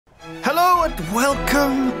Hello and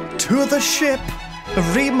welcome to the Ship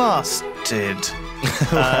Remasted.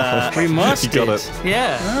 Remastered. You got it.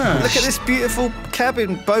 Yeah. Look at this beautiful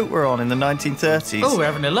cabin boat we're on in the 1930s. Oh, we're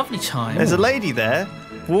having a lovely time. There's a lady there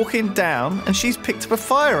walking down and she's picked up a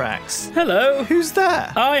fire axe. Hello. Who's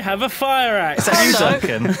that? I have a fire axe. Is that you, Hello.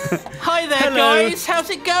 Duncan? Hi there, Hello. guys. How's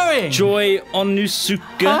it going? Joy Onusuka.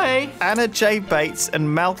 Hi. Anna J. Bates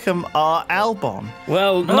and Malcolm R. Albon.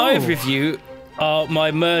 Well, neither of you are my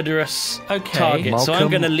murderous target, so I'm Malcolm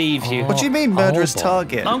going to leave you. What do you mean, murderous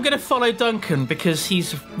target? I'm going to follow Duncan because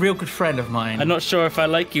he's a real good friend of mine. I'm not sure if I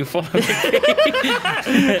like you following me.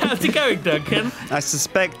 How's it going, Duncan? I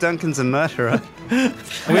suspect Duncan's a murderer.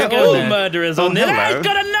 We're go all there. murderers on this. hello. Ah, he's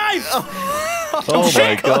got a knife! Oh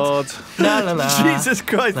my god. La la la. Jesus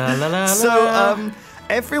Christ. La, la, la, So, la.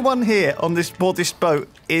 everyone here on this board, this boat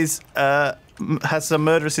is has a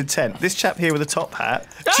murderous intent. This chap here with a top hat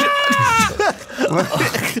has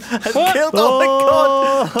killed.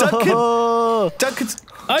 Oh my God, Duncan's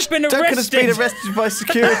I've been Duncan has been arrested. arrested by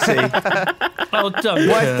security. Oh, Duncan.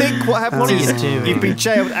 Well, I think what happens What are is you doing? you've been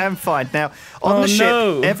jailed and fined. Now, on the ship,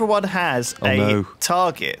 no. everyone has a no.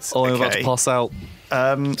 target. Oh, I'm about okay? to pass out.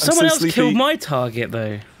 Um, Someone else sleepy. killed my target,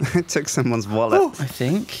 though, It took someone's wallet. I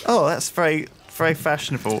think. Oh, that's very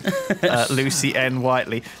fashionable, Lucy N.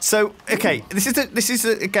 Whiteley. So, okay, this is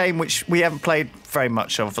a game which we haven't played very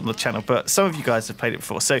much of on the channel, but some of you guys have played it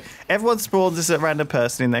before. So everyone spawns as a random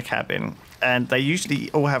person in their cabin, and they usually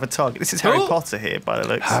all have a target. This is Harry Oh. Potter here, by the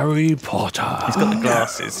looks. Harry Potter. He's got the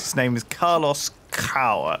glasses. His name is Carlos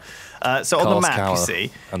Cower. So on the Carlos map, Cower you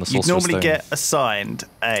see, and the you'd Sorcerer's normally Stone. get assigned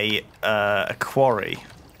a quarry.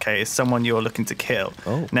 Okay, it's someone you're looking to kill.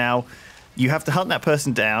 Oh. Now, you have to hunt that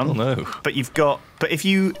person down. Oh, no. But if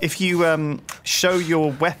you show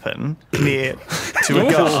your weapon near to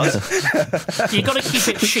a guard, You got to keep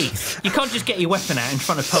it sheathed. You can't just get your weapon out in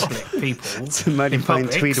front of public people. It's a mighty in fine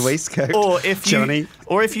Publix. tweed waistcoat. or if you Johnny.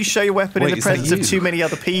 show your weapon Wait, in the is that presence of you? too many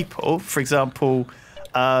other people, for example,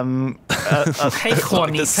 Hey,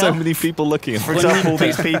 Juanita. There's so many people looking at for me. example, all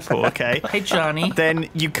these people, okay, Hey, Johnny. then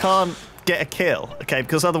you can't get a kill, okay,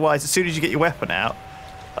 because otherwise, as soon as you get your weapon out,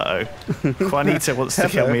 Juanita wants to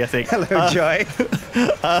kill me, I think. Hello, Joy.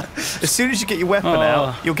 As soon as you get your weapon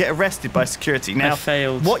out, you'll get arrested by security. Now,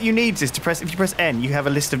 failed. what you need is to press. If you press N, you have a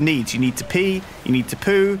list of needs. You need to pee, you need to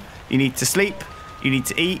poo, you need to sleep, you need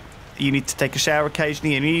to eat, you need to take a shower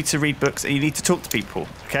occasionally, and you need to read books, and you need to talk to people.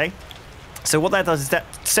 Okay. So what that does is that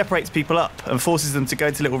separates people up and forces them to go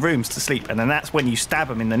into little rooms to sleep, and then that's when you stab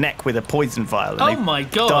them in the neck with a poison vial. And Oh they my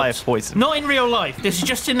God. Die of poison. Not in real life. This is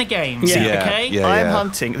just in the game. Yeah. Okay? Yeah. I am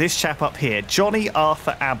hunting this chap up here, Johnny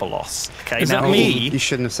Arthur Abelos. Okay, Is now that me? he You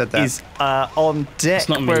shouldn't have said that. is on deck. It's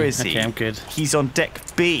not me. Where is he? Okay, I'm good. He's on deck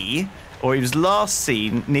B, or he was last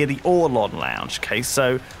seen near the Orlon Lounge. Okay,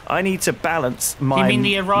 so I need to balance my mean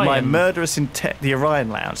the Orion? my murderous intent. The Orion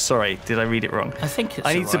Lounge. Sorry, did I read it wrong? I think it's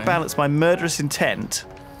I need to Orion. balance my murderous intent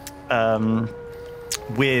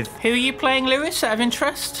with. Who are you playing, Lewis, out of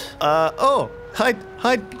interest?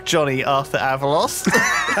 Hi, Johnny Arthur Abelos.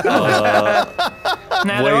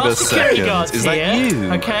 Now, there Wait are a security second. guards Is here. that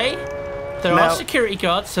you? Okay? There Now- are security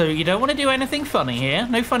guards, so you don't want to do anything funny here.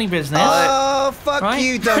 No funny business. Oh, fuck Right?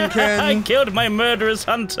 you, I Duncan. killed my murderous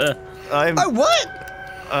hunter. I'm. Oh,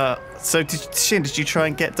 what? So, did you try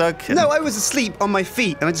and get Duncan? No, I was asleep on my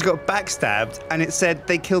feet and I just got backstabbed and it said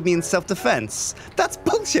they killed me in self-defense. That's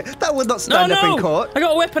bullshit. That would not stand up in court. I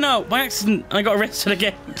got a weapon out by accident. I got arrested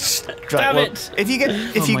again. Right, Damn well, it. If you get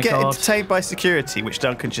my God. entertained by security, which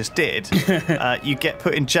Duncan just did, you get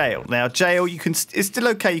put in jail. Now, jail it's still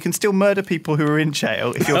okay. You can still murder people who are in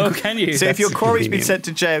jail. If you're, Oh, can you? So if your That's quarry's been convenient. sent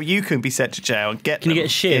to jail, you can be sent to jail and get. Can you them get a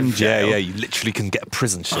shiv? in Yeah, jail? yeah. You literally can get a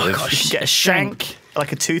prison shiv. Oh, gosh. You can get a shank,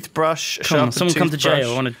 like a toothbrush. A Come on, sharpened someone come to toothbrush.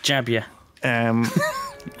 jail. I want to jab you.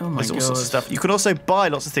 Oh my There's all God. sorts of stuff. You can also buy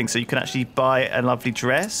lots of things. So you can actually buy a lovely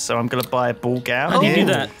dress. So I'm going to buy a ball gown. How do you here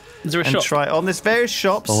do that? Is there a And shop? try it on. There's various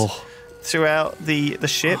shops Oh. throughout the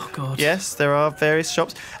ship. Oh, God. Yes, there are various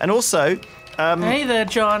shops. And also, Hey there,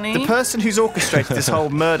 Johnny. the person who's orchestrated this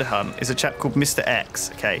whole murder hunt is a chap called Mr.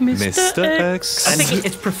 X. Okay, Mr. X. I think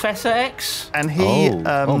it's Professor X. and he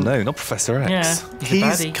Oh no, not Professor X. Yeah. he's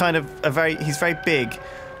baddie. kind of he's very big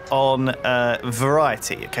on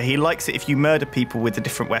variety. Okay, he likes it if you murder people with a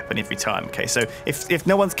different weapon every time. Okay, so if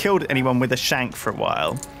no one's killed anyone with a shank for a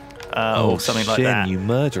while, or something like Shin, that, you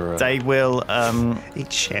murderer. they will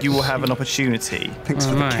Eat shit. you will have an opportunity Thanks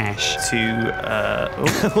for the Right. cash.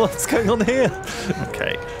 to What's going on here?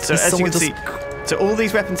 okay. So Is as you someone can see, so all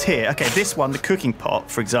these weapons here. Okay, this one, the cooking pot,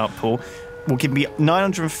 for example, will give me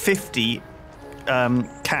 950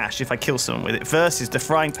 cash if I kill someone with it, versus the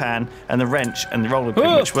frying pan and the wrench and the roller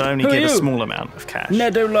pin, which will only give a small amount of cash.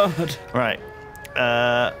 Nedo Lord. Right.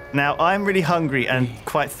 Now I'm really hungry and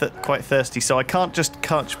quite thirsty, so I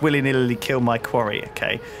can't willy-nilly kill my quarry.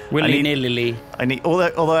 Okay. Willy-nilly. I need.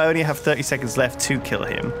 Although I only have 30 seconds left to kill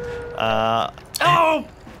him.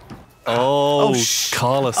 Oh!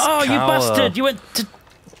 Carlos. Oh, you bastard! You went to.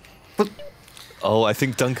 Oh, I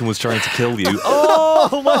think Duncan was trying to kill you.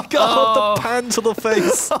 Oh my god, the pan to the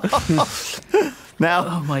face. Now.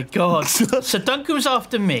 Oh my god. So Duncan was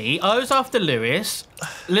after me, I was after Lewis.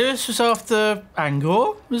 Lewis was after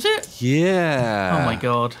Angor, was it? Yeah. Oh my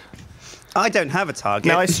god. I don't have a target.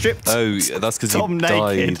 Now I stripped. Oh, that's because you Tom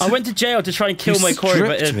died. naked. I went to jail to try and kill my quarry,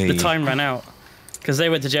 but stripped me. the time ran out. Because they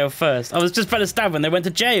went to jail first. I was just about to stab when they went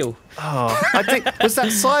to jail. Oh, I think was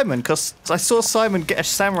that Simon? Because I saw Simon get a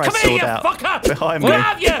samurai Come here, sword you out fucker! behind Get me.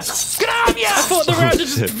 out of here! Get out of here! I thought the round had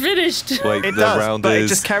just finished. Wait, It the does, round but is. it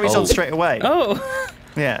just carries on straight away. Oh.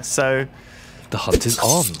 Yeah. So The hunt is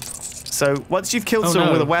on. once you've killed someone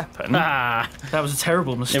no. with a weapon. Ah, that was a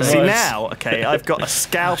terrible mistake. See was. now, okay, I've got a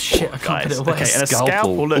scalpel, shit, I can't put guys. it away. Okay, and a Scalpel.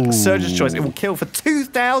 scalpel. Look, Ooh. surgeon's choice. It will kill for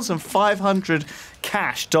 2,500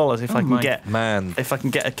 cash dollars if I can my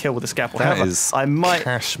get a kill with a scalpel. That However, is I might.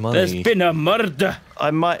 cash There's money. been a murder.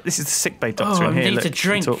 This is the sickbay doctor Oh, in I here. need Look, a you can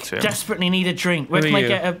drink. talk to him. Desperately need a drink. Where Who can are I you?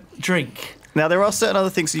 get a drink? Now there are certain other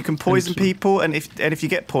things. You can poison people, and if you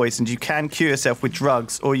get poisoned, you can cure yourself with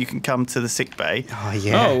drugs, or you can come to the sick bay. Oh,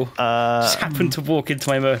 yeah. Oh. Just happened to walk into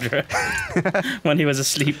my murderer when he was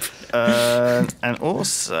asleep. And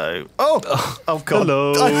also, oh god,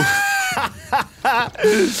 Hello.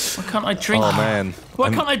 Why can't I drink? Oh man. Why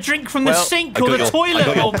can't I drink from the well, sink I or got the your, toilet? I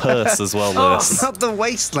got your or- purse as well, Lewis. Not the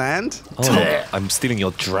wasteland. Oh, I'm stealing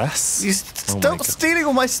your dress. you Oh my stop God. stealing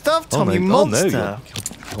all my stuff, Tom. no. You Oh, no, monster.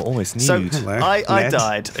 you're almost nude. So Hello, I Ned.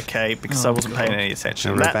 died, okay, because I wasn't paying any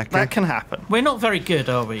attention. And That, Rebecca. that can happen. We're not very good,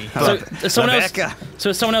 are we? So someone else. Rebecca.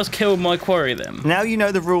 So someone else killed my quarry then. Now you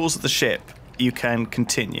know the rules of the ship. You can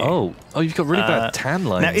continue. Oh, you've got really bad tan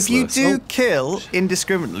lines. Now, if you Lewis. do kill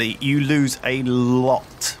indiscriminately, you lose a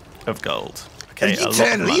lot of gold. Okay, a lot of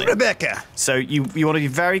Eternally, money. Rebecca. So you want to be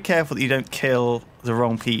very careful that you don't kill the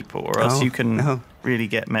wrong people, or else Oh, you can no. really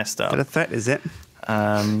get messed up. What a threat is it? Get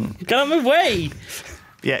out of my way!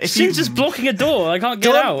 Yeah, if you She's just blocking a door. I can't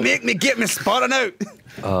get Don't out. make me get my spot out.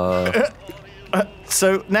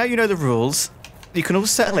 so now you know the rules. You can all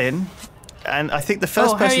settle in, and I think the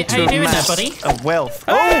first Oh, how person you to doing there, amass buddy? a wealth.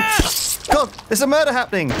 Ah! Oh God, there's a murder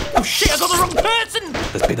happening! Oh shit! I got the wrong person.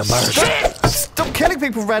 There's been a murder. Shit! Stop killing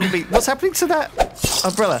people randomly. What's happening to that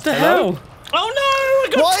umbrella? The Hello? hell? Oh no! I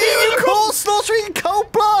got Why two are you in the wrong. slaughtering in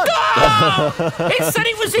cold blood? It said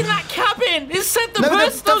it was in that cabin. It said the No,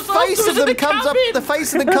 person the that was after face was of in them the comes up. cabin. The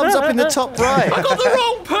face of them comes up in the top right. I got the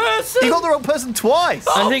wrong person. You got the wrong person twice.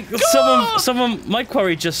 I think God! someone, my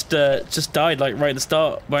quarry just died like right at the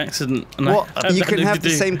start by accident. And What? I You had can nothing have to the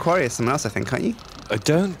do. same quarry as someone else, I think, can't you? I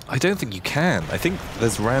don't think you can. I think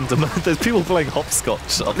there's random. There's people playing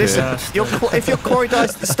hopscotch up Listen, here. if your quarry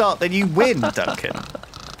dies at the start, then you win, Duncan.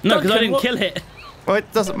 No, because I Duncan, didn't what- kill it. Well,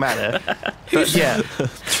 it doesn't matter. But yeah,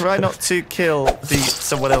 try not to kill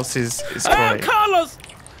someone else's Ah, quarry. Carlos!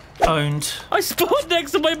 Owned. I spawned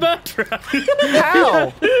next to my murderer.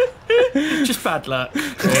 How? Just bad luck.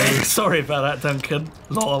 Sorry about that, Duncan.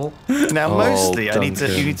 Lol. Now, Oh, mostly, you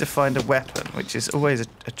Duncan. need to find a weapon, which is always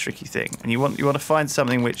a tricky thing, and you want to find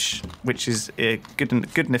something which is good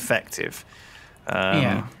and effective.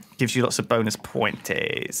 Yeah. Gives you lots of bonus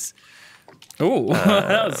pointies. Oh,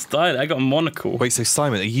 that was stylish. I got a monocle. Wait, so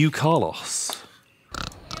Simon, are you Carlos?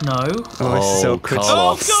 No. Oh, it's so quick. Oh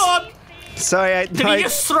Carlos. God! Sorry, Did he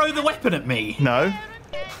just throw the weapon at me? No.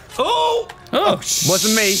 Oh! Oh,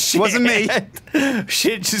 wasn't me. Wasn't me.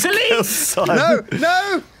 Shit just Delete. killed Simon.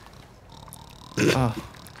 No, no.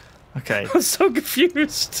 Okay. I'm so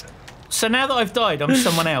confused. So now that I've died, I'm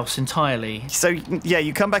someone else entirely. So, yeah,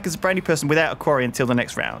 you come back as a brand new person without a quarry until the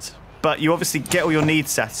next round. But you obviously get all your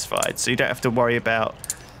needs satisfied, so you don't have to worry about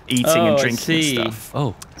eating Oh, and I drinking see. and stuff.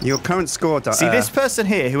 Oh, Your current score. See, this person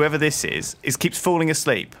here, whoever this is keeps falling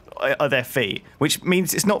asleep at their feet, which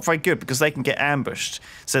means it's not very good because they can get ambushed.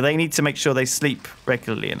 So they need to make sure they sleep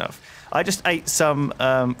regularly enough. I just ate some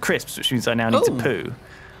crisps, which means I now need to Ooh.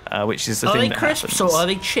 poo, which is the Are thing they that crisps happens. or are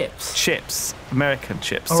they chips? Chips, American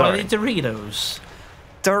chips. Or Sorry, are they Doritos?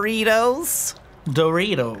 Doritos.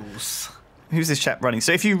 Doritos. Who's this chap running?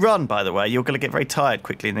 So if you run, by the way, you're going to get very tired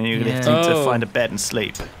quickly, and then you're going to Yeah. need to Oh. find a bed and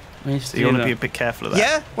sleep. I used So to you do want to that. be a bit careful of that.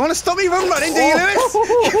 Yeah? Want to stop me from running, do you, Lewis?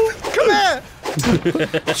 Come here.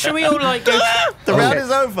 Shall we all like go? The round is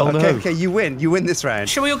over. Oh, no. Okay, you win. You win this round.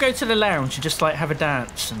 Shall we all go to the lounge and just like have a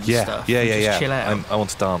dance and stuff? Yeah, and yeah, just yeah. Chill out. I want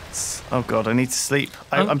to dance. Oh god, I need to sleep.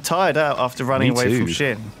 I'm tired out after running Me away from too.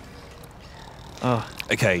 Shin.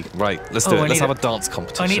 Okay, right. Let's do I it. Let's need have a dance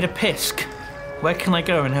competition. I need a pisk. Where can I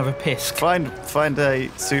go and have a pisk? Find a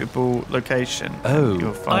suitable location. Oh.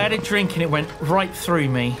 You'll find I had a drink and it went right through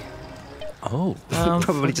me. Oh.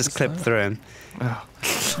 Probably just clipped through him.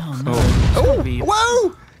 Oh no. Oh,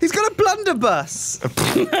 Whoa! He's got a blunderbuss.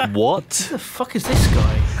 What? Who the fuck is this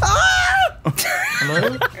guy?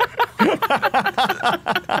 Hello?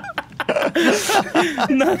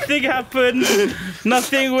 Nothing happened.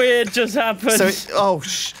 Nothing weird just happened.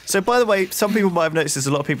 So by the way, some people might have noticed there's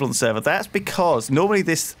a lot of people on the server. That's because normally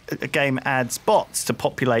this game adds bots to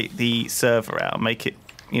populate the server out and make it,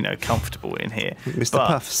 comfortable in here. Mr. But,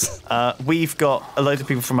 Puffs. We've got a load of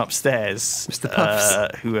people from upstairs. Mr.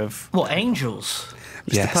 Puffs. Who have What, angels?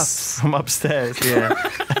 Yes. Puffs. from upstairs, yeah.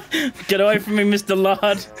 Get away from me, Mr.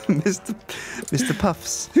 Lard. Mr.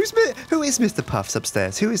 Puffs. Who is Mr. Puffs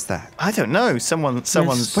upstairs? Who is that? I don't know. Someone's.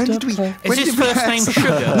 When did we? Is when his did we first have name some-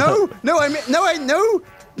 Sugar? No, I know.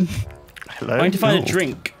 Hello. I need to find a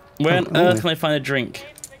drink. Where on earth can I find a drink?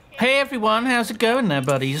 Hey everyone, how's it going there,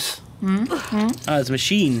 buddies? There's a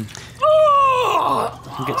machine.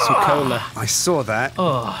 I'll get some cola. I saw that.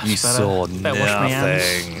 Oh, You saw better wash my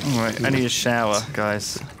hands. nothing. All right, I need a shower,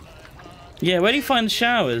 guys. Yeah, where do you find the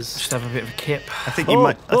showers? Just have a bit of a kip. I think you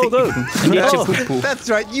might. I think you can, Get your poo-poo. That's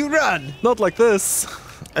right. You run. Not like this.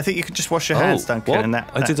 I think you can just wash your hands, Duncan, what? and that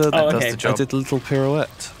I did that a, does okay. the job. I did a little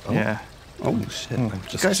pirouette. Oh. Yeah. Oh shit. I'm You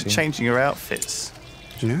just guys are seeing- changing your outfits.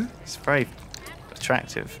 Do you know? It's very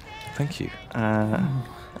attractive. Thank you.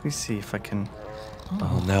 Let me see if I can.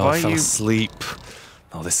 Oh no, Why I fell you- asleep.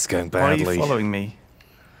 Oh, this is going Why are badly. you following me?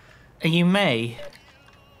 Are you May?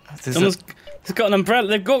 There's Someone's got an umbrella.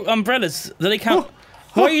 They've got umbrellas. They can't.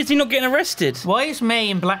 Why is he not getting arrested? Why is May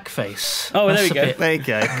in blackface? Oh, there That's we a go. bit there you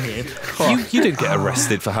go. weird. You didn't get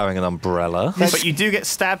arrested for having an umbrella. But you do get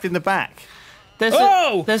stabbed in the back. There's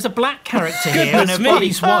a black character here and her Goodness me.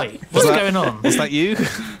 body's white. What's going on? Is that you?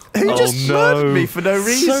 Who just no. murdered me for no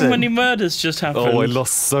reason? So many murders just happened. Oh, I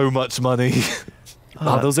lost so much money.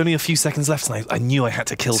 There was only a few seconds left, and I knew I had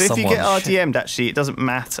to kill So if someone. you get RDM'd, actually, it doesn't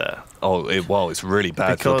matter. It's really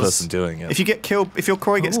bad for the Because person doing it. If you get killed, if your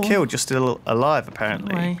quarry gets killed, you're still alive,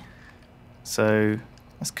 apparently. Anyway. So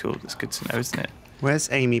that's cool. That's good to know, isn't it? Where's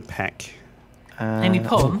Amy Peck? Amy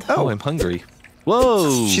Pond? Oh, I'm hungry.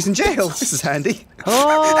 Whoa! She's in jail. This is handy.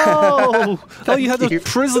 Oh! You had you. a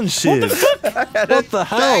prison shiv. What the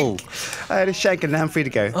hell? I had a shank and now I'm free to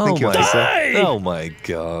go. Oh Thank you, my officer. Oh my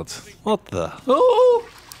god! What the?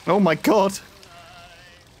 Oh my god!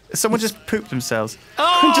 Someone just pooped themselves.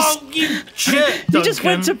 Oh, you jerk! You just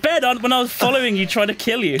went to Duncan. bed when I was following you, trying to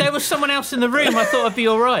kill you. There was someone else in the room. I thought I'd be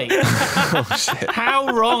all right. Oh shit! How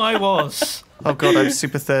wrong I was. Oh god, I'm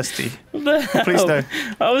super thirsty. What the hell? Please no.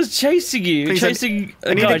 I was chasing you, Please chasing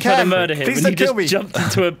I a need guy a trying to cab. murder him, Please and don't you kill just me. jumped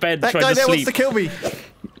into a bed That trying guy to there wants sleep. to kill me.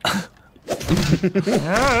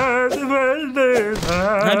 How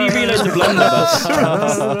do you reload the blunderbuss?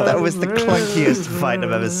 That was the clunkiest fight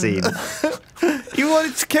I've ever seen. You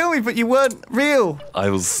wanted to kill me, but you weren't real. I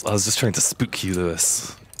was just trying to spook you,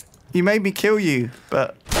 Lewis. You made me kill you,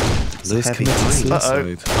 but Lewis heavy committed fight.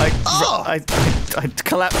 suicide. I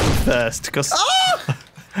collapsed from thirst because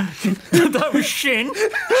That was Shin.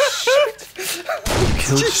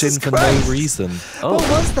 Killed Jesus Shin for Christ. no reason. What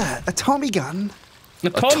was that? A Tommy gun? A A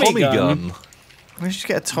Tommy gun. where did you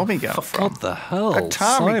get a Tommy gun from? What the hell? A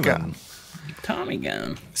Tommy Simon. gun. Tommy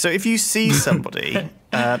gun. So if you see somebody,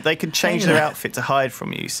 they can change their outfit to hide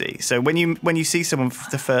from you. See, so when you see someone for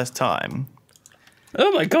the first time, Oh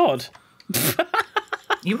my god.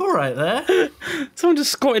 You all right there? Someone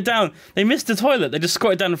just squatted down. They missed the toilet. They just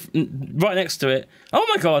squatted down right next to it. Oh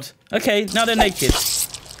my god. Okay, now they're naked.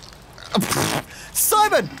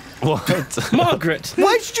 Simon, What? Margaret.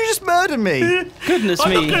 why did you just murder me? Goodness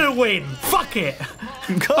I'm not me. going to win. Fuck it.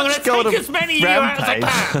 I'm going to Go on take a as many of you out as I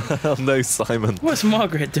rampage. can. Oh no, Simon. What's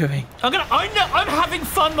Margaret doing? I'm having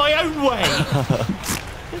fun my own way.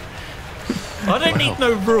 I don't need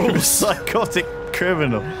no rules. Psychotic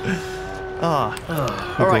criminal. All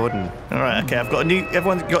right. Gordon. All right. Okay.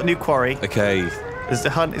 Everyone's got a new quarry. Okay, As the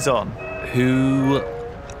hunt is on. who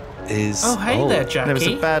is? Oh, hey there, Jackie. There was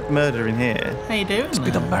a bad murder in here. How you doing?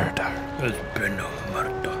 Been a murder.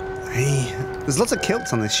 Hey, there's lots of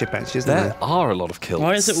kilts on this ship, actually, isn't There there? are a lot of kills.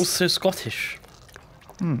 Why is it all so Scottish?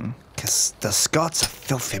 Because the Scots are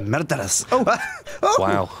filthy murderers. Oh,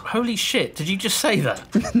 Wow. Holy shit, did you just say that?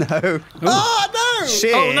 no. Oh, no!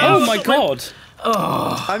 Shit. Oh, no. Oh my god.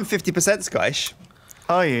 I'm 50% Scottish,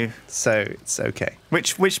 Are you? so it's okay.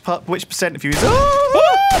 Which percent of you is?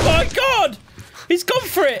 Oh my god! He's gone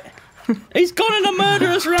for it! He's gone on a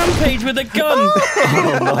murderous rampage with a gun!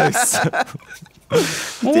 Oh, nice.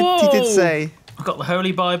 He did say. I've got the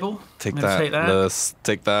Holy Bible. Take I'm gonna that, take that. Lewis.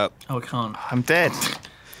 Take that. Oh, I can't. I'm dead.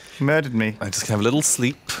 You murdered me. I'm just gonna have a little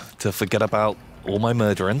sleep to forget about all my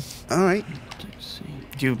murdering. All right.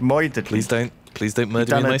 You murdered Please don't murder me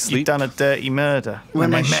You've in my You've sleep. done a dirty murder. Where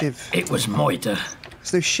my When they met, shiv? It was Moida.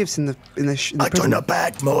 There's no shivs in the prison.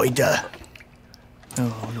 bad murder.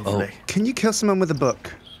 Oh, lovely. Can you kill someone with a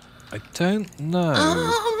book? I don't know.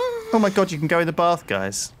 Oh my god, you can go in the bath,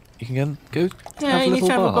 guys. You can go Yeah, have a you need little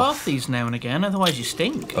to have a bath. bath these now and again, otherwise you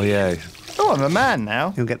stink. Oh yeah. Oh, I'm a man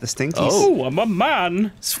now. You'll get the stinkies. Oh, I'm a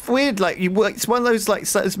man. It's weird, like it's one of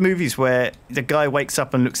those movies where the guy wakes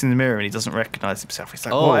up and looks in the mirror and he doesn't recognise himself. He's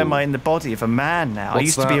like, Oh. why am I in the body of a man now? I What's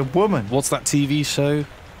used to be a that? woman. What's that TV show?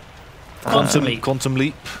 Quantum Leap. Quantum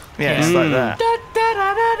Leap. Yeah, it's like that.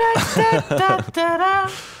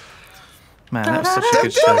 Man, that was such a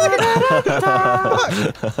good show.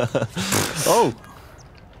 Oh,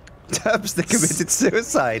 Tubbs, they committed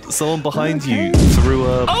suicide. someone behind you threw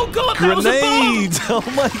a Oh god, that was a bomb! grenade! Oh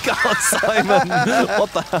my god, Simon!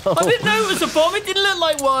 What the hell? I didn't know it was a bomb, it didn't look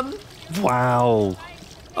like one. Wow.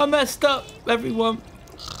 I messed up, everyone.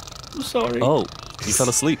 I'm sorry. Oh, you fell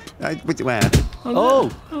asleep. Where?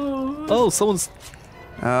 Oh, someone's.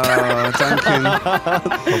 Oh, Duncan.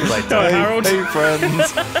 Harold. Hey,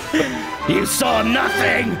 friends. You saw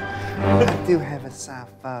nothing! I do have a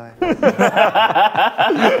sci-fi.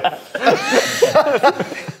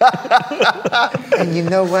 And you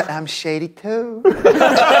know what? I'm shady too. But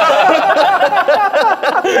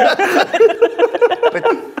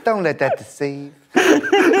don't let that deceive.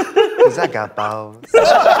 Because I got balls.